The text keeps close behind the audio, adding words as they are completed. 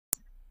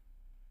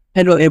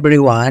Hello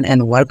everyone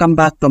and welcome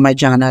back to my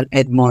channel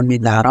Edmund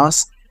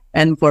Mindaros,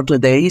 and for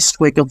today's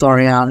quick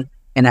tutorial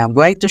and I'm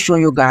going to show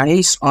you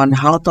guys on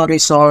how to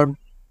resolve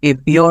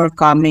if you're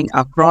coming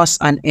across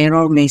an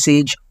error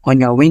message on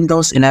your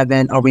Windows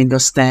 11 or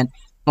Windows 10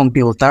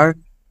 computer.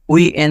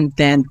 We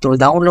intend to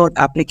download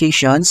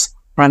applications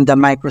from the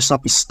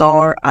Microsoft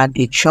Store and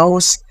it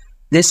shows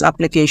these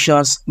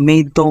applications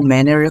made too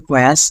many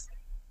requests.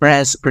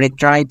 Press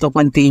retry to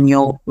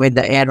continue with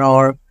the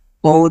error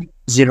code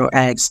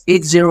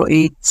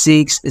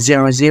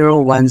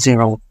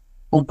 0x80860010.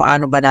 Kung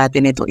paano ba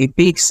natin ito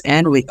i-fix,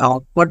 and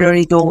without further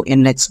ado,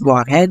 and let's go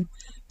ahead.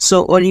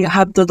 So all you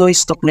have to do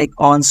is to click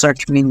on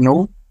search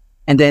menu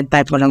and then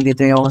type mo lang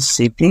dito yung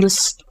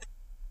settings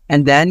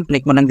and then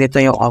click mo lang dito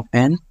yung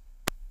open.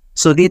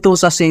 So dito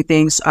sa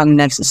settings, ang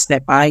next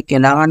step ay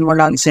kailangan mo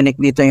lang i-select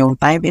dito yung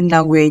time and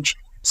language.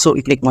 So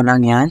i-click mo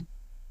lang yan.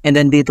 And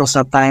then dito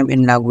sa time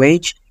and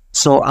language,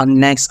 so ang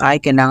next ay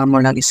kailangan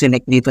mo lang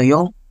i-select dito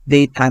yung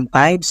date and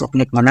time. So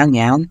click mo lang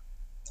yan.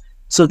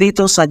 So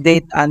dito sa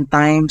date and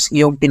times,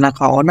 yung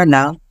pinakauna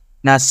lang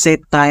na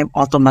set time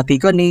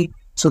automatically.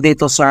 So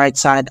dito sa right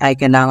side ay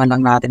kailangan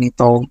lang natin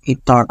itong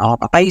i-turn off.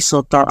 Okay,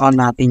 so turn on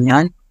natin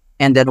yan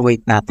and then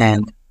wait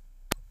natin.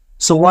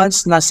 So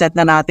once na-set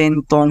na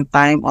natin itong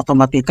time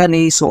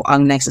automatically, so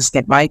ang next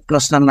step ay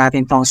close lang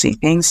natin itong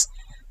settings.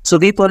 So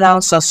dito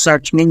lang sa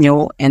search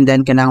menu and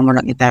then kailangan mo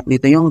lang i-type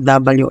dito yung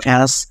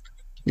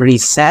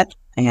WSReset.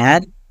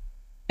 Ayan.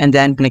 And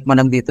then click mo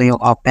lang dito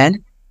yung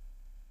open.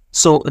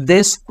 So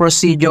this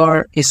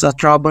procedure is a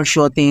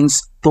troubleshooting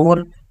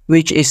tool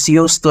which is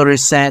used to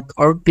reset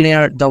or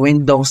clear the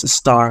Windows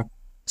Store.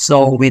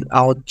 So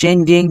without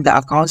changing the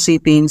account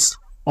settings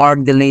or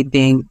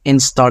deleting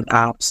installed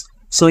apps.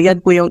 So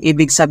yan po yung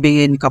ibig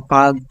sabihin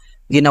kapag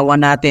ginawa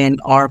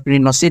natin or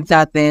prinosid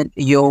natin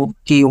yung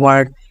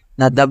keyword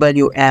na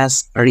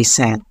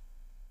WSReset.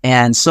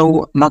 And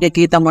so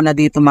makikita mo na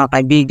dito mga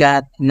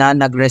kaibigan na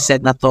nag-reset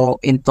na to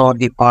into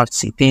default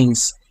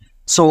settings.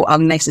 So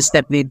ang next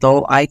step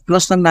dito ay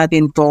close lang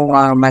natin itong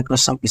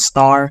Microsoft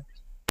Store.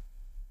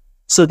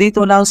 So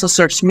dito lang sa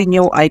search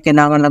menu ay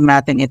kailangan lang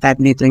natin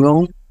i-type dito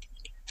yung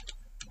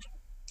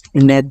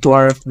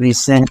network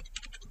reset.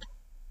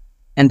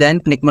 And then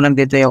click mo lang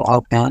dito yung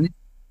open.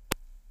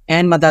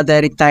 And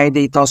madadirect tayo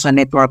dito sa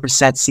network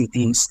reset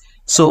settings.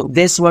 So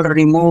this will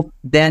remove,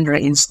 then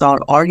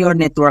reinstall all your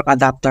network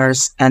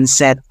adapters and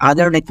set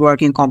other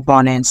networking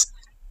components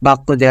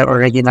back to their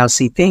original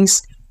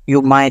settings. You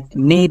might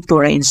need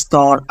to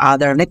reinstall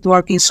other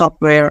networking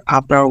software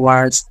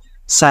afterwards,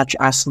 such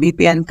as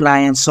VPN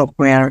client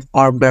software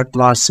or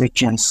virtual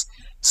switches.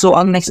 So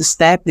ang next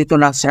step dito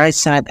lang sa right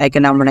side ay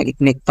kailangan mo lang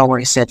i-click to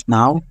reset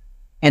now.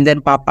 And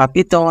then pop up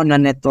ito na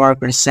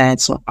network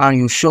reset. So are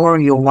you sure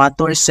you want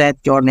to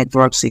reset your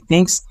network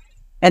settings?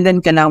 And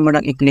then kailangan mo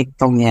lang i-click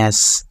tong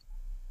yes.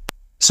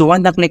 So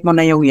once na-click mo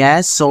na yung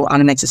yes, so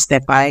ang next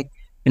step ay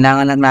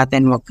kailangan lang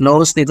natin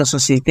mag-close dito sa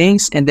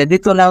settings. And then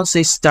dito lang sa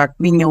start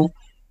menu.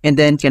 And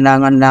then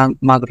kailangan lang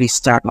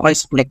mag-restart. Okay,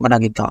 so click mo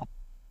lang ito.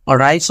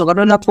 Alright, so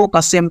ganoon na po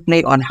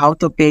kasimple on how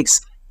to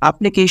fix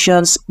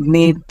applications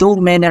made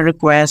too many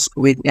requests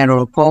with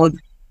error code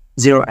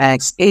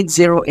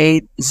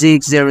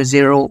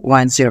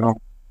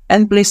 0x80860010.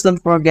 And please don't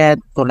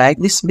forget to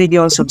like this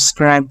video,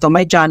 subscribe to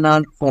my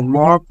channel for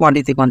more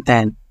quality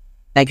content.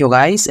 Thank you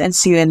guys and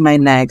see you in my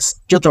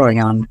next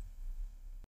tutorial.